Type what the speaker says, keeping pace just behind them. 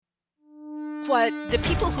What the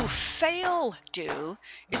people who fail do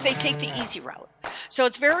is they take the easy route. So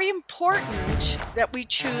it's very important that we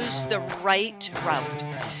choose the right route.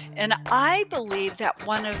 And I believe that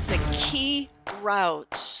one of the key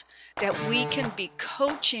routes that we can be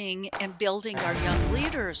coaching and building our young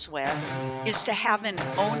leaders with is to have an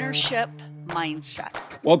ownership mindset.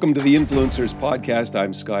 Welcome to the Influencers Podcast.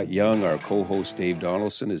 I'm Scott Young. Our co-host Dave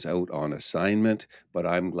Donaldson is out on assignment, but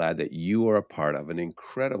I'm glad that you are a part of an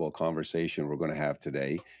incredible conversation we're going to have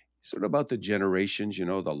today. Sort of about the generations. You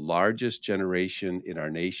know, the largest generation in our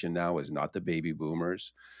nation now is not the baby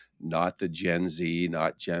boomers, not the Gen Z,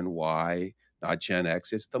 not Gen Y, not Gen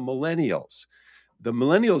X. It's the millennials. The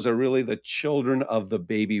millennials are really the children of the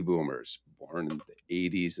baby boomers, born in the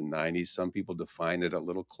 80s and 90s. Some people define it a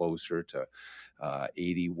little closer to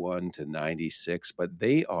 81 to 96, but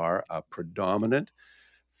they are a predominant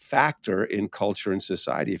factor in culture and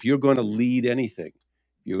society. If you're going to lead anything,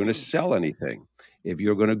 if you're going to sell anything, if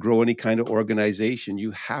you're going to grow any kind of organization,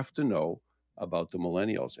 you have to know about the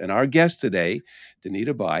millennials. And our guest today,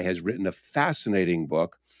 Danita Bai, has written a fascinating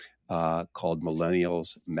book called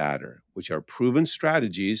Millennials Matter, which are proven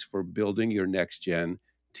strategies for building your next gen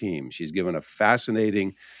team. She's given a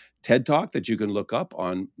fascinating TED Talk that you can look up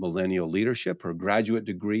on millennial leadership. Her graduate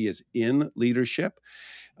degree is in leadership.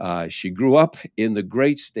 She grew up in the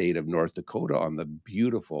great state of North Dakota on the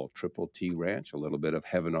beautiful Triple T Ranch, a little bit of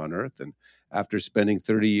heaven on earth. And after spending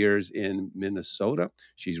 30 years in Minnesota,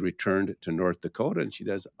 she's returned to North Dakota, and she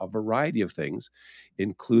does a variety of things,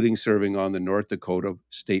 including serving on the North Dakota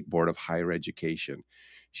State Board of Higher Education.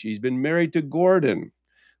 She's been married to Gordon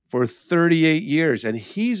for 38 years, and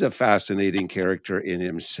he's a fascinating character in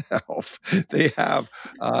himself. They have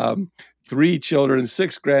 3 children,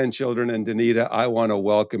 6 grandchildren, and Danita, I want to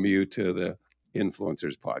welcome you to the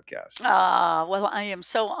Influencers Podcast. Well, I am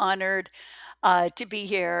so honored to be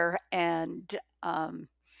here, and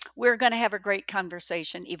we're going to have a great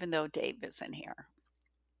conversation, even though Dave isn't here.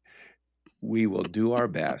 We will do our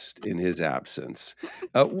best in his absence.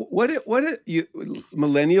 You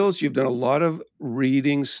millennials? You've done a lot of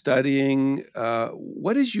reading, studying.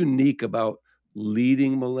 What is unique about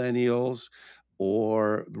leading millennials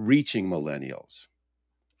or reaching millennials?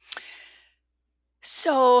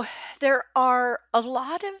 So there are a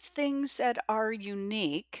lot of things that are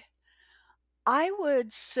unique. I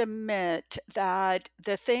would submit that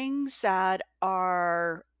the things that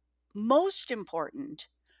are most important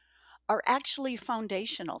are actually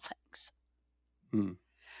foundational things. Hmm.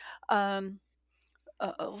 Um,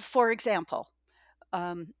 for example,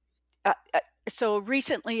 um, so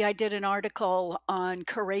recently I did an article on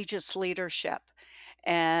courageous leadership.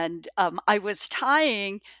 And I was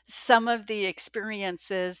tying some of the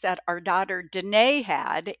experiences that our daughter Danae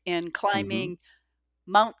had in Mm-hmm. climbing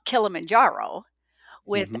Mount Kilimanjaro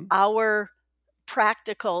with Mm-hmm. our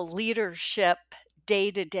practical leadership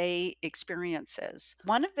day-to-day experiences.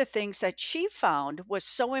 One of the things that she found was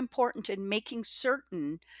so important in making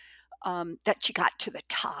certain that she got to the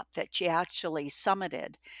top, that she actually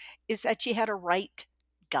summited, is that she had a right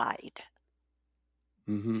guide.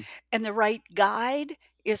 Mm-hmm. And the right guide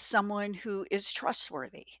is someone who is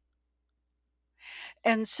trustworthy.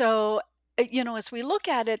 And so, as we look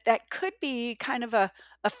at it, that could be kind of a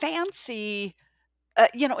fancy,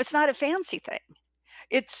 it's not a fancy thing.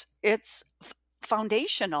 It's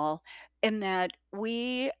foundational in that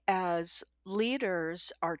we as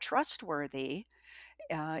leaders are trustworthy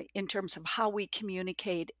in terms of how we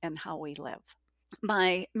communicate and how we live.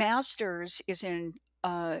 My master's is in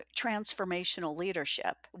transformational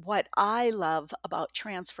leadership. What I love about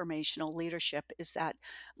transformational leadership is that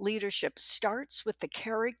leadership starts with the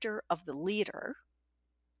character of the leader.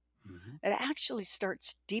 Mm-hmm. It actually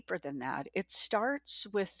starts deeper than that. It starts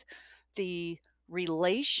with the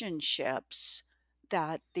relationships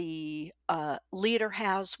that the leader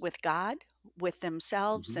has with God, with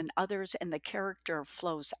themselves Mm-hmm. and others, and the character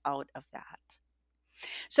flows out of that.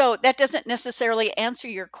 So that doesn't necessarily answer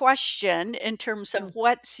your question in terms of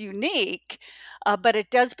what's unique, but it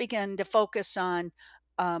does begin to focus on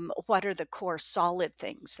what are the core solid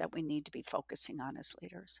things that we need to be focusing on as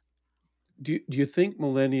leaders. Do you think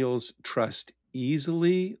millennials trust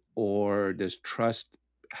easily, or does trust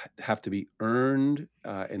have to be earned?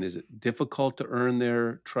 And is it difficult to earn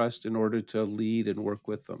their trust in order to lead and work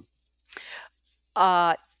with them?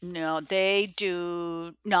 No, they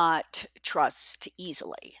do not trust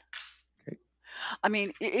easily. Okay. I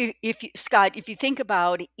mean, if you, Scott, if you think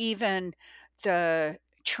about even the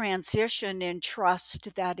transition in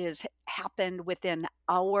trust that has happened within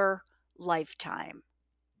our lifetime,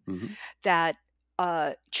 Mm-hmm. that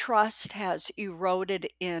trust has eroded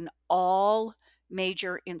in all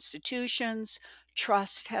major institutions.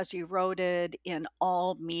 Trust has eroded in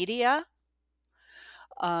all media.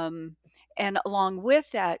 Um, and along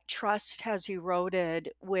with that, trust has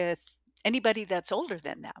eroded with anybody that's older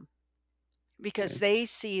than them because Okay. they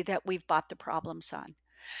see that we've bought the problems on.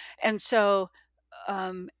 And so,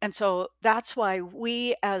 and so that's why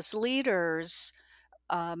we as leaders,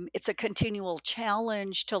 it's a continual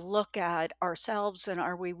challenge to look at ourselves and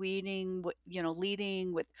are we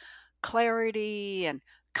leading with clarity and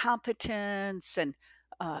competence and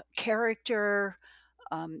character,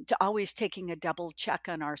 to always taking a double check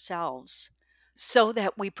on ourselves so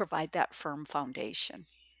that we provide that firm foundation.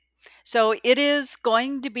 So it is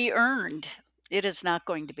going to be earned. It is not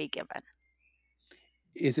going to be given.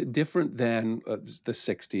 Is it different than the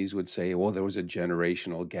 60s would say, well, there was a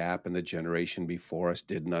generational gap and the generation before us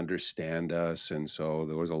didn't understand us. And so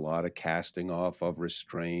there was a lot of casting off of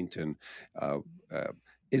restraint. And uh, uh,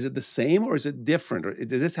 is it the same or is it different? Or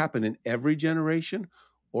does this happen in every generation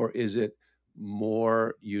or is it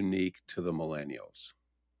more unique to the millennials?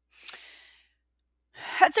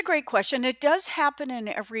 That's a great question. It does happen in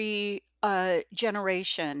every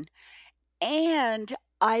generation. And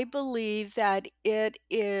I believe that it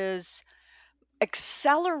is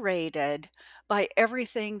accelerated by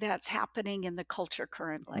everything that's happening in the culture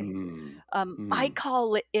currently. Mm, I mm,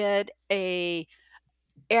 call it a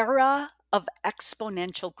era of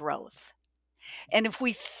exponential growth. And if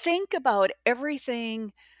we think about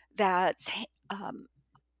everything that's um,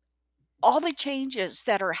 all the changes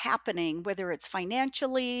that are happening, whether it's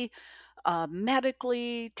financially,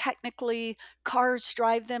 medically, technically, cars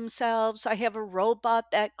drive themselves. I have a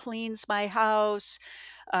robot that cleans my house.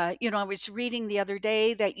 I was reading the other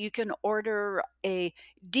day that you can order a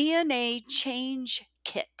DNA change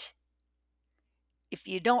kit. If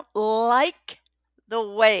you don't like the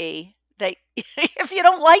way that, if you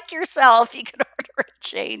don't like yourself, you can order a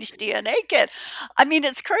change DNA kit. I mean,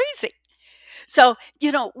 it's crazy. So,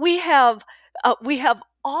 we have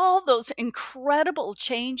all those incredible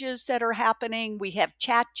changes that are happening. We have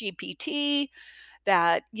Chat GPT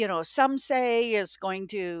that, some say is going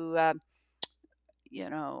to,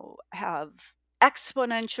 have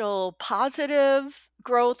exponential positive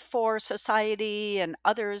growth for society, and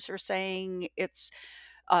others are saying it's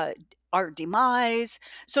uh, our demise.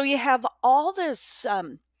 So you have all this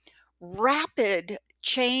rapid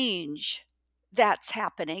change that's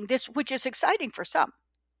happening, this which is exciting for some.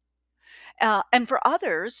 And for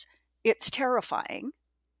others, it's terrifying.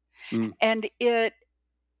 mm. And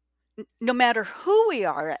no matter who we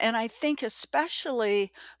are, and I think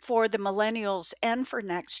especially for the millennials and for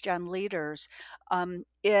next gen leaders,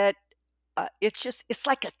 it's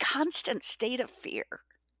like a constant state of fear.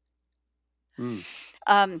 Mm.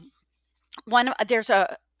 Um, there's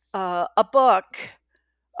a book,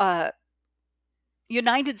 uh,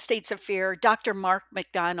 United States of Fear, Dr. Mark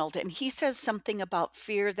McDonald, and he says something about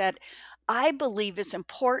fear that I believe is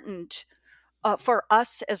important for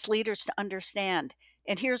us as leaders to understand.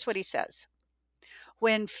 And here's what he says: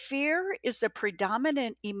 when fear is the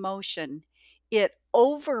predominant emotion, it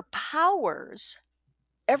overpowers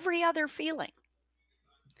every other feeling.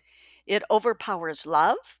 It overpowers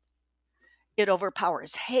love, it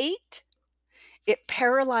overpowers hate, it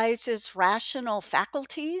paralyzes rational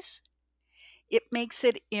faculties, it makes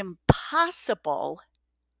it impossible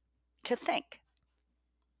to think.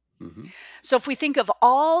 Mhm. So, if we think of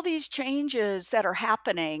all these changes that are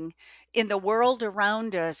happening in the world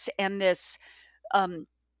around us and this um,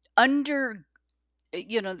 under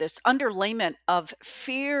this underlayment of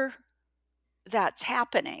fear that's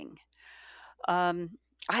happening, um,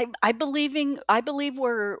 I believe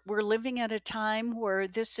we're living at a time where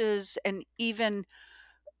this is an even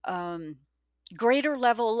um, greater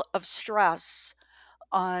level of stress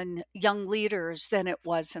on young leaders than it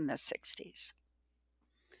was in the 60s.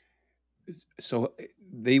 So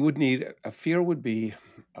they would need a fear would be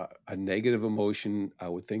a negative emotion, I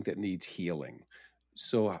would think, that needs healing.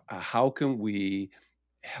 So how can we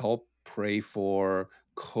help pray for,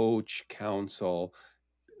 coach, counsel?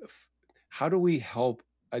 f- How do we help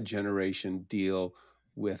a generation deal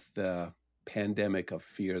with the pandemic of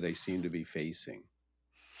fear they seem to be facing?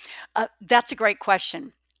 That's a great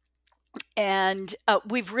question. And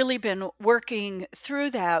we've really been working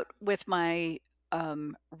through that with my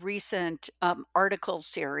recent article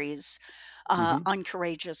series Hmm. on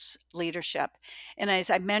courageous leadership. And as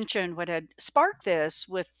I mentioned, what had sparked this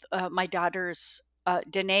with my daughter's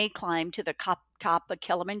Danae climb to the top of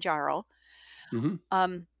Kilimanjaro. Hmm.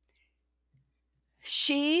 Um,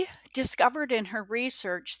 she discovered in her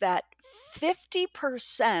research that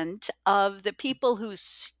 50% of the people who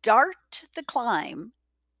start the climb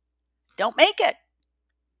don't make it.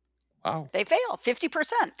 Wow. They fail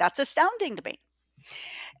 50%. That's astounding to me.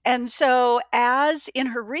 And so, as in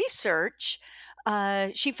her research,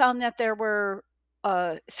 she found that there were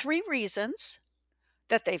three reasons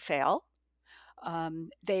that they fail.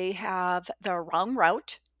 They have the wrong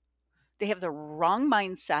route, they have the wrong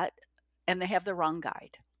mindset, and they have the wrong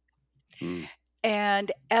guide. Mm,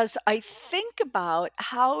 And as I think about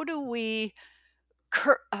how do we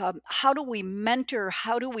mentor,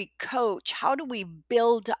 how do we coach, how do we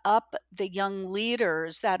build up the young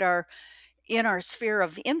leaders that are in our sphere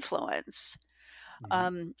of influence, mhm,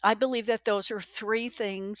 I believe that those are three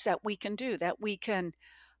things that we can do, that we can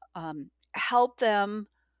help them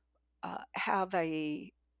have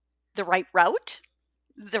the right route,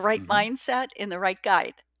 the right mhm. mindset, and the right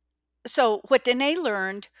guide. So what Danae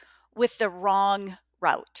learned with the wrong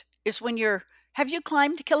route is when you're have you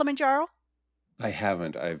climbed Kilimanjaro? I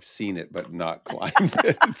haven't. I've seen it, but not climbed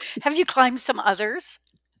it. Have you climbed some others?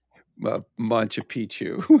 Machu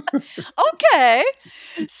Picchu. Okay.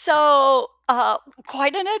 So,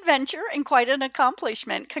 quite an adventure and quite an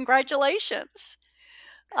accomplishment. Congratulations.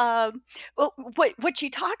 Well, what she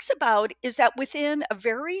talks about is that within a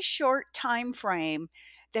very short time frame,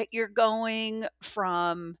 that you're going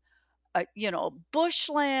from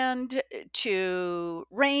bushland to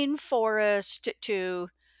rainforest to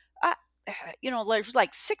uh, there's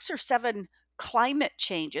like six or seven climate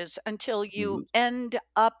changes until you Mhm, end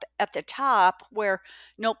up at the top where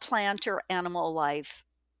no plant or animal life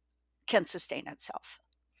can sustain itself.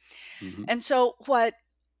 mhm, And so, what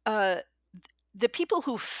uh, the people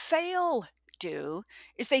who fail do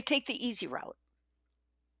is they take the easy route.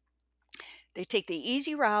 They take the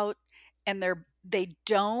easy route, and they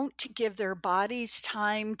don't give their bodies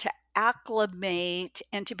time to acclimate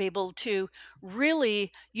and to be able to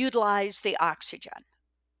really utilize the oxygen.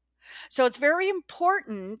 So it's very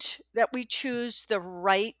important that we choose the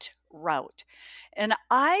right route. And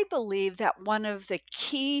I believe that one of the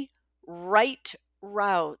key right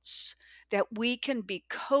routes that we can be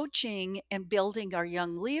coaching and building our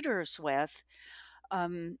young leaders with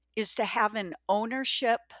is to have an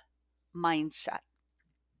ownership mindset.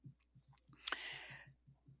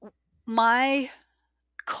 My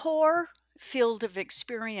core field of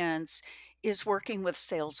experience is working with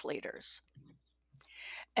sales leaders.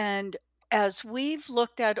 And as we've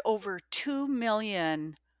looked at over 2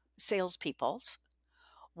 million salespeoples,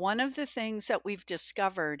 one of the things that we've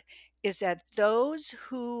discovered is that those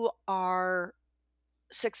who are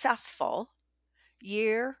successful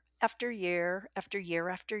year after year after year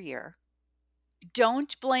after year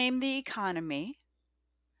don't blame the economy,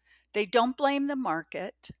 they don't blame the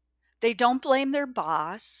market, they don't blame their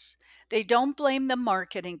boss, they don't blame the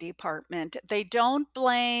marketing department, they don't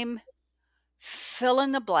blame fill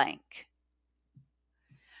in the blank.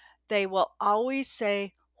 They will always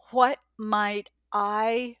say, "What might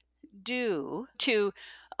I do to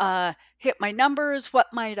hit my numbers? What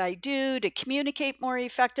might I do to communicate more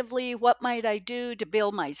effectively? What might I do to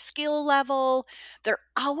build my skill level?" They're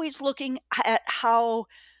always looking at how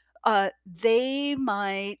they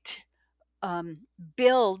might um,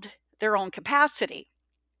 build their own capacity.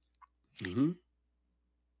 mhm.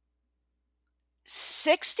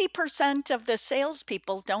 60% of the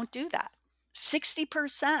salespeople don't do that.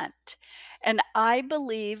 60%. And I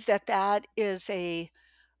believe that that is a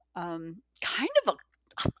kind of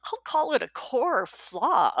I'll call it a core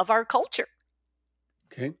flaw of our culture.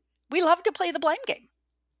 Okay. We love to play the blame game.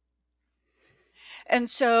 And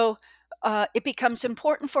so it becomes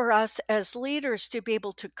important for us as leaders to be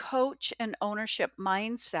able to coach an ownership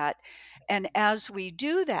mindset. And as we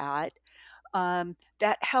do that,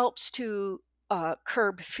 that helps to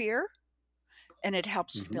curb fear and it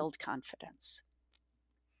helps to Mhm. build confidence.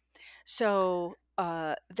 So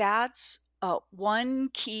that's one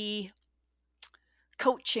key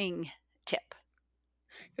coaching tip.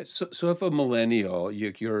 So if a millennial,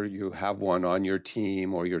 you have one on your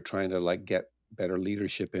team, or you're trying to like get better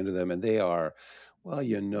leadership into them, and they are, well,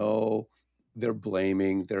 they're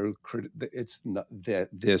blaming, it's not that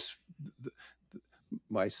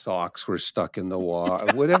my socks were stuck in the wall,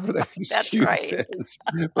 whatever the That's excuse right. is.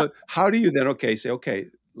 But how do you then, okay, say, okay,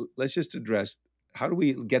 let's just address, how do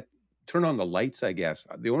we turn on the lights, I guess.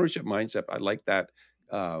 The ownership mindset, I like that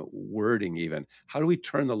wording even. How do we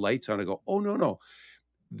turn the lights on and go, oh, no, no,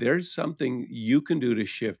 there's something you can do to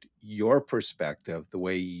shift your perspective, the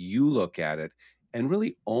way you look at it, and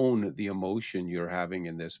really own the emotion you're having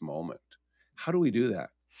in this moment. How do we do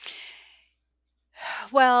that?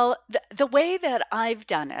 Well, the way that I've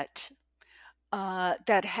done it,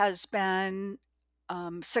 that has been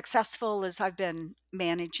successful as I've been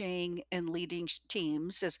managing and leading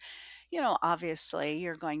teams is, obviously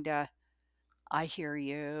you're going to, I hear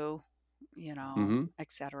you, Mhm.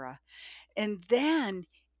 etc. And then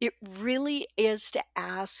it really is to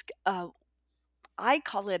ask, I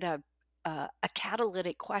call it a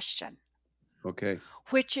catalytic question, Okay.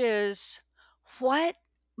 which is, what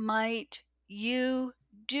might you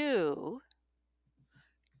do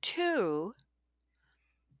to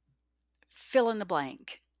fill in the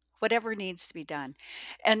blank, whatever needs to be done?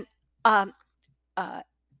 And um, uh,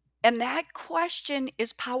 and that question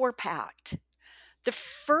is power packed. The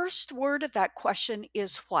first word of that question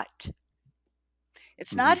is what.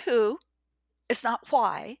 It's not Mhm. who, it's not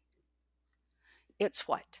why, it's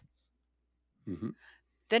what. Mhm.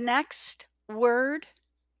 The next word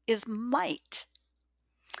is might.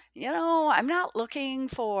 I'm not looking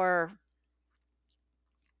for,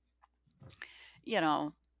 you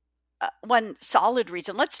know, one solid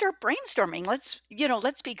reason. Let's start brainstorming.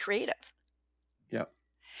 Let's be creative. Yeah.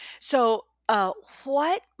 So,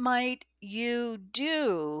 what might you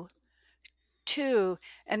do to,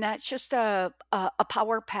 and that's just a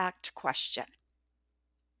power packed question.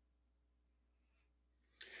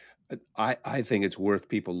 I think it's worth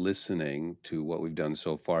people listening to what we've done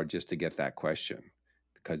so far just to get that question,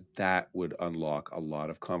 because that would unlock a lot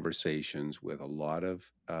of conversations with a lot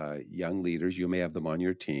of young leaders. You may have them on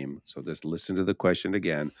your team. So just listen to the question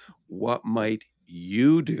again. What might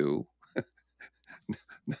you do?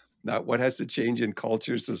 Not what has to change in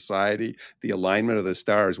culture, society, the alignment of the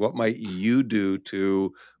stars. What might you do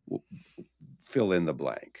to w- fill in the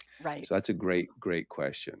blank? Right. So that's a great, great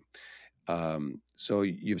question. So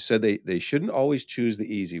you've said they shouldn't always choose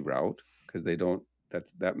the easy route because they don't.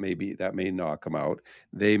 That may knock them out.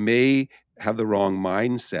 They may have the wrong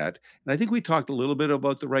mindset, and I think we talked a little bit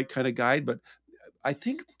about the right kind of guide. But I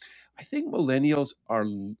think I think millennials are.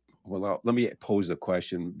 Well, let me pose the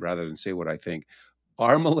question rather than say what I think.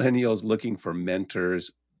 Are millennials looking for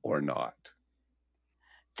mentors or not?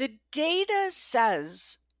 The data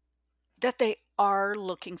says that they are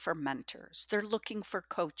looking for mentors. They're looking for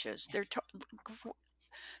coaches. They're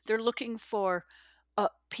looking for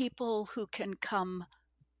people who can come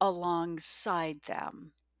alongside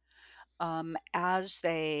them as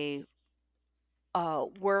they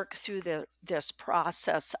work through this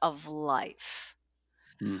process of life.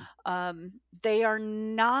 Hmm. They are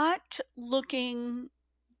not looking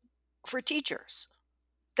for teachers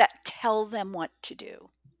that tell them what to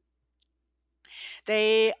do.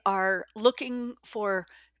 They are looking for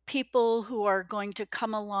people who are going to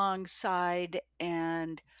come alongside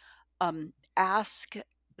and ask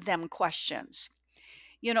them questions.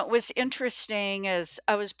 It was interesting as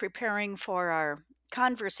I was preparing for our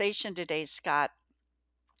conversation today, Scott.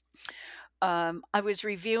 I was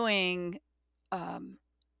reviewing um,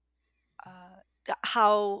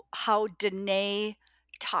 how Danae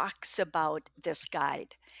talks about this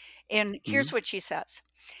guide, and here's Hmm. what she says: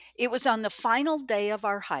 "It was on the final day of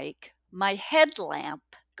our hike. My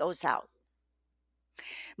headlamp goes out.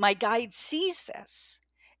 My guide sees this,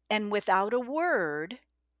 and without a word,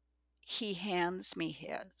 he hands me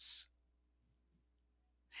his."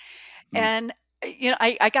 Hmm. And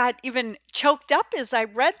I got even choked up as I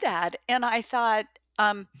read that, and I thought,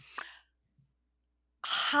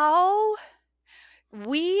 how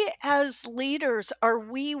we as leaders are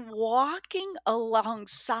we walking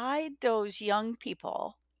alongside those young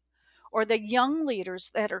people or the young leaders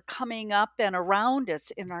that are coming up and around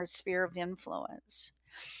us in our sphere of influence?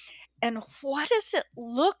 And what does it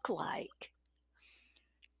look like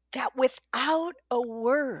that without a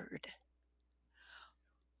word,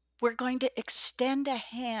 we're going to extend a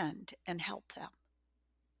hand and help them?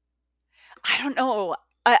 I don't know.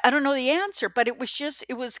 I don't know the answer, but it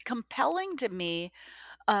was compelling to me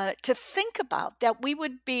to think about that we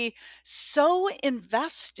would be so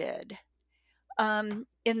invested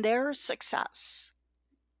in their success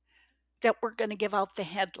that we're going to give out the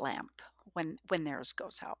headlamp when theirs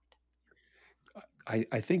goes out.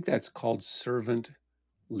 I think that's called servant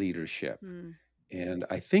leadership. Hmm. And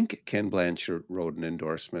I think Ken Blanchard wrote an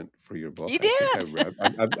endorsement for your You book. I think I did. read.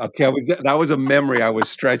 Okay, that was a memory I was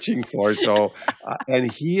stretching for. So,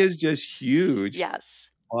 and he is just huge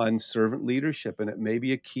Yes. on servant leadership, and it may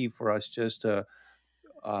be a key for us just to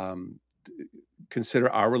um, consider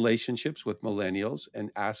our relationships with millennials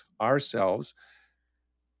and ask ourselves: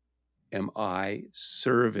 Am I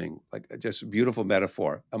serving? Like just a beautiful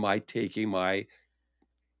metaphor. Am I taking my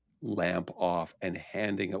lamp off and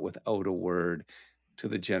handing it without a word to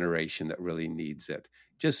the generation that really needs it?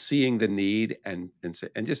 Just seeing the need and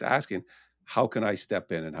just asking, how can I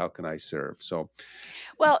step in and how can I serve? So,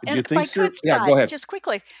 Well, do and you if I think, sir? could, Yeah, Scott, go ahead. just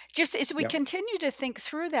quickly, just as we Yeah. continue to think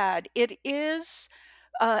through that, it is.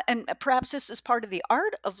 and perhaps this is part of the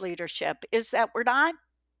art of leadership, is that we're not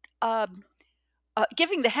um,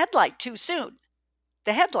 giving the headlight too soon,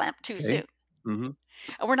 the headlamp too Okay. soon, Mhm.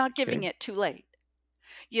 and we're not giving Okay. it too late.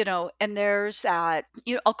 And there's that,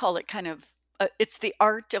 I'll call it kind of, it's the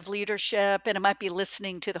art of leadership, and it might be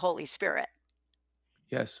listening to the Holy Spirit,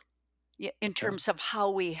 Yes. in Yeah. terms of how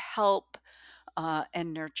we help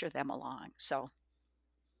and nurture them along. So,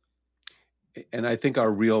 And I think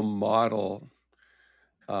our real model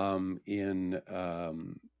in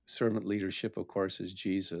servant leadership, of course, is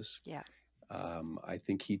Jesus. yeah. I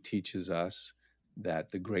think he teaches us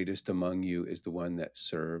that the greatest among you is the one that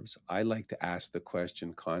serves. I like to ask the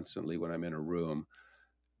question constantly when I'm in a room,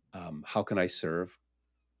 how can I serve?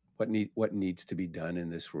 What needs to be done in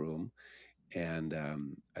this room? And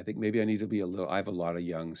I think maybe I need to be a little. I have a lot of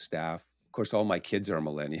young staff. Of course, all my kids are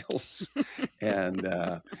millennials, and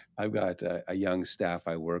I've got a young staff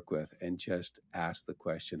I work with, and just ask the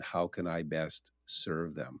question, how can I best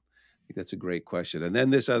serve them? I think that's a great question. And then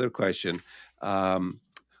this other question, um,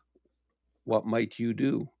 what might you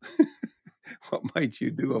do? What might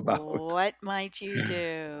you do about? What might you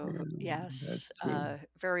do? Yeah, Yes, that's true.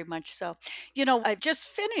 very much so. I just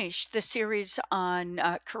finished the series on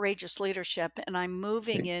courageous leadership, and I'm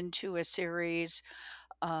moving Okay. into a series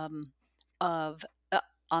um, of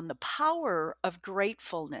on the power of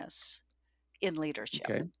gratefulness in leadership.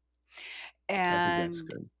 Okay. I think that's And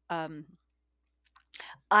good. um,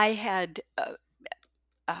 I had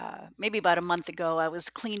maybe about a month ago, I was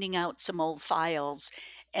cleaning out some old files,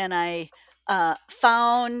 and I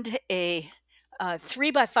found a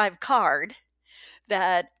 3x5 card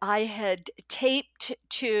that I had taped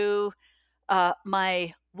to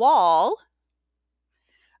my wall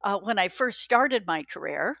when I first started my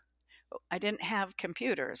career. I didn't have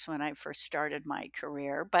computers when I first started my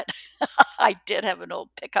career, but I did have an old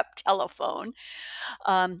pickup telephone.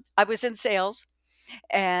 I was in sales,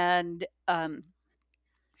 and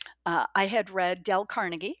I had read Dale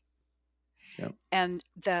Carnegie, Yeah. and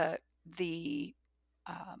the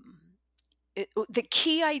um, the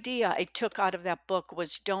key idea I took out of that book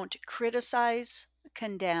was don't criticize,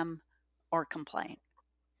 condemn, or complain.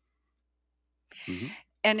 Hmm.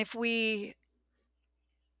 And if we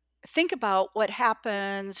think about what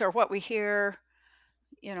happens or what we hear,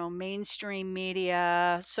 mainstream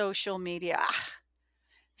media, social media,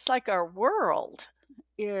 it's like our world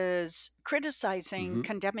is criticizing, Hmm.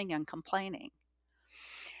 condemning, and complaining.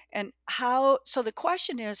 So the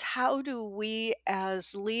question is, how do we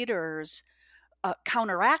as leaders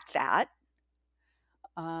counteract that?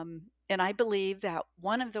 And I believe that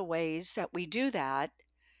one of the ways that we do that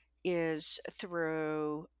is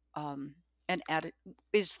through um, an atti-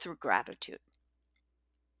 is through gratitude.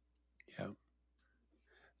 Yeah.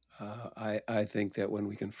 I think that when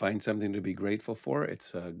we can find something to be grateful for,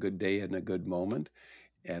 it's a good day and a good moment.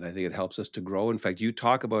 And I think it helps us to grow. In fact, you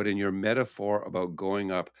talk about in your metaphor about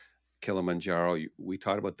going up Kilimanjaro, we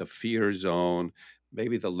talked about the fear zone,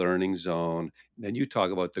 maybe the learning zone. Then you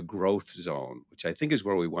talk about the growth zone, which I think is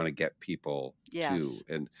where we want to get people to. Yes.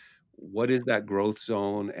 And what is that growth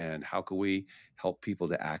zone and how can we help people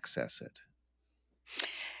to access it?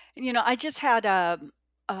 I just had a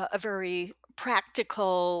very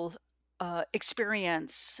practical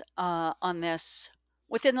experience on this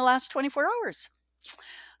within the last 24 hours.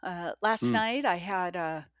 Last Mm, night,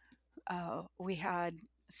 we had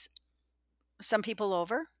s- some people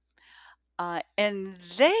over, and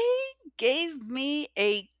they gave me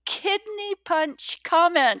a kidney punch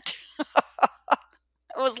comment.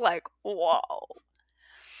 I was like, whoa.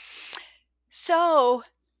 So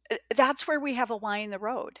that's where we have a line in the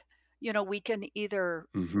road. We can either,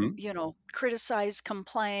 hmm. criticize,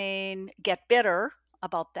 complain, get bitter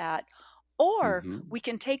about that, or Hmm. we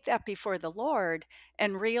can take that before the Lord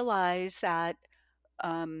and realize that,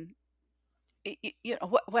 um,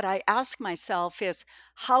 what I ask myself is,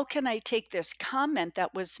 how can I take this comment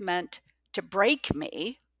that was meant to break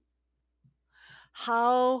me?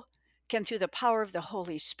 How can, through the power of the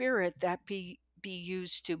Holy Spirit, that be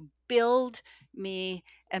used to build me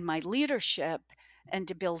and my leadership and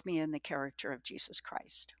to build me in the character of Jesus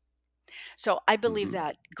Christ? So I believe Hmm.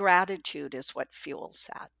 that gratitude is what fuels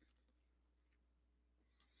that.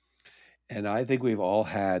 And I think we've all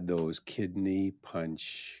had those kidney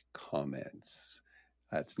punch comments.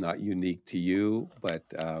 That's not unique to you, but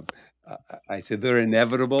I said they're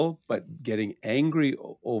inevitable, but getting angry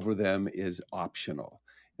over them is optional.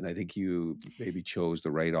 And I think you maybe chose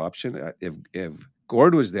the right option. If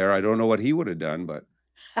Gord was there, I don't know what he would have done, but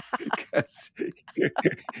because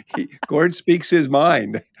Gord speaks his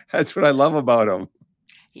mind. That's what I love about him.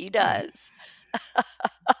 He does.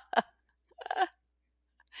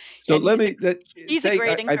 So and let me that he's a thank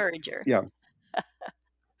great I encourager. yeah.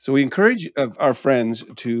 So we encourage of our friends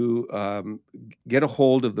to get a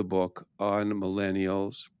hold of the book on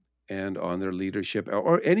millennials and on their leadership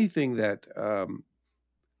or anything that uh,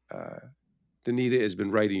 Danita has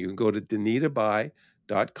been writing. You can go to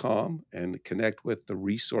danitabai.com and connect with the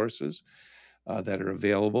resources that are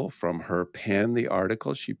available from her pen, the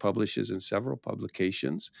article she publishes in several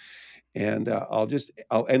publications. And I'll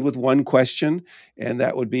end with one question, and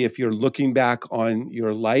that would be: if you're looking back on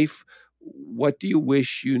your life, what do you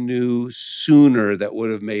wish you knew sooner that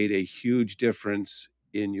would have made a huge difference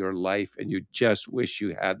in your life, and you just wish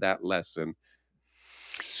you had that lesson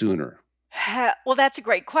sooner? Well, that's a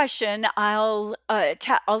great question. I'll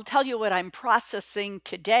tell you what I'm processing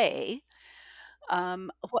today.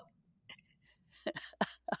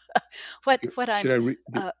 What what I'm Should I re-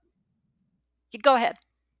 uh, Go ahead,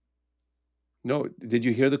 no? Did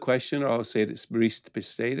you hear the question? Or I'll say it.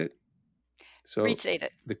 Restate it. So restate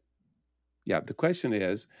it. the the question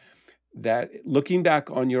is that looking back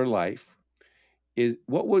on your life, is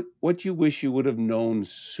what you wish you would have known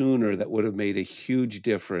sooner that would have made a huge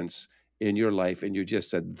difference in your life, and you just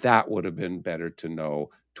said that would have been better to know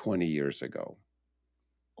 20 years ago.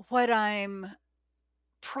 What I'm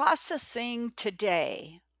processing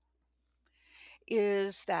today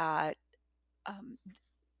is that um,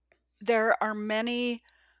 there are many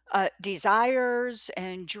desires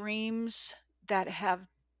and dreams that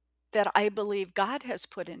I believe God has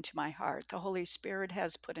put into my heart, the Holy Spirit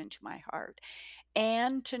has put into my heart,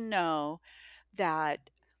 and to know that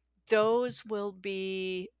those will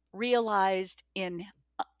be realized in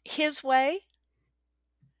His way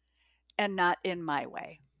and not in my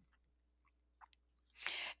way.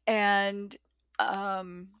 And,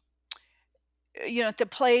 um, at the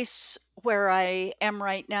place where I am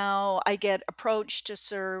right now, I get approached to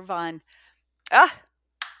serve on ah,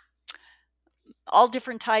 all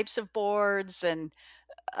different types of boards and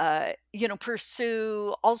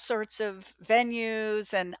pursue all sorts of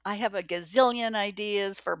venues. And I have a gazillion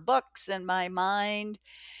ideas for books in my mind.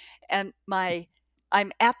 And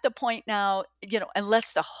I'm at the point now,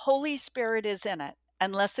 unless the Holy Spirit is in it,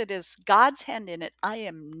 unless it is God's hand in it, I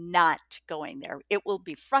am not going there. It will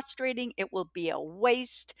be frustrating. It will be a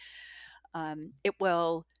waste. It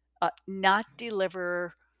will not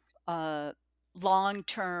deliver long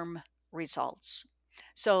term results.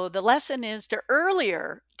 So the lesson is to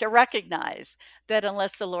recognize that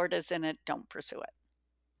unless the Lord is in it, don't pursue it.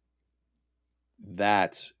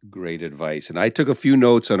 That's great advice. And I took a few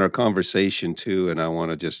notes on our conversation too, and I want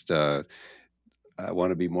to just I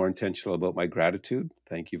want to be more intentional about my gratitude.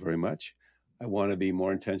 Thank you very much. I want to be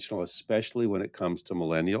more intentional, especially when it comes to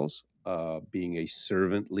millennials, being a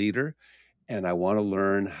servant leader. And I want to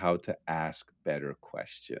learn how to ask better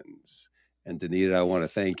questions. And Danita, I want to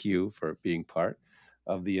thank you for being part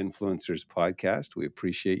of the Influencers podcast. We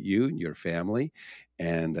appreciate you and your family.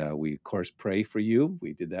 And we, of course, pray for you.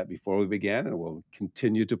 We did that before we began, and we'll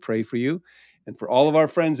continue to pray for you. And for all of our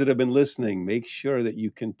friends that have been listening, make sure that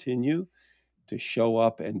you continue to show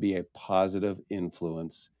up and be a positive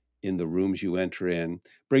influence in the rooms you enter in.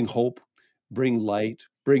 Bring hope, bring light,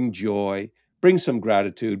 bring joy, bring some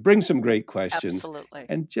gratitude, bring some great questions, Absolutely.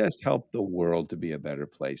 and just help the world to be a better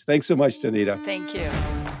place. Thanks so much, Danita. Thank you.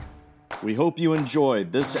 We hope you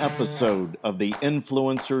enjoyed this episode of the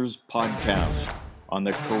Influencers Podcast on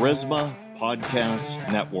the Charisma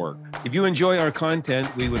Podcast Network. If you enjoy our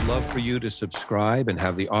content, we would love for you to subscribe and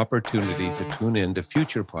have the opportunity to tune in to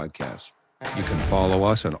future podcasts. You can follow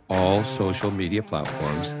us on all social media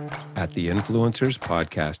platforms at the Influencers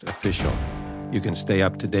Podcast Official. You can stay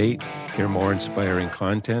up to date, hear more inspiring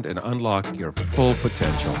content, and unlock your full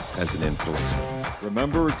potential as an influencer.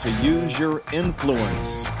 Remember to use your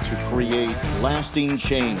influence to create lasting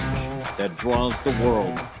change that draws the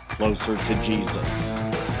world closer to Jesus.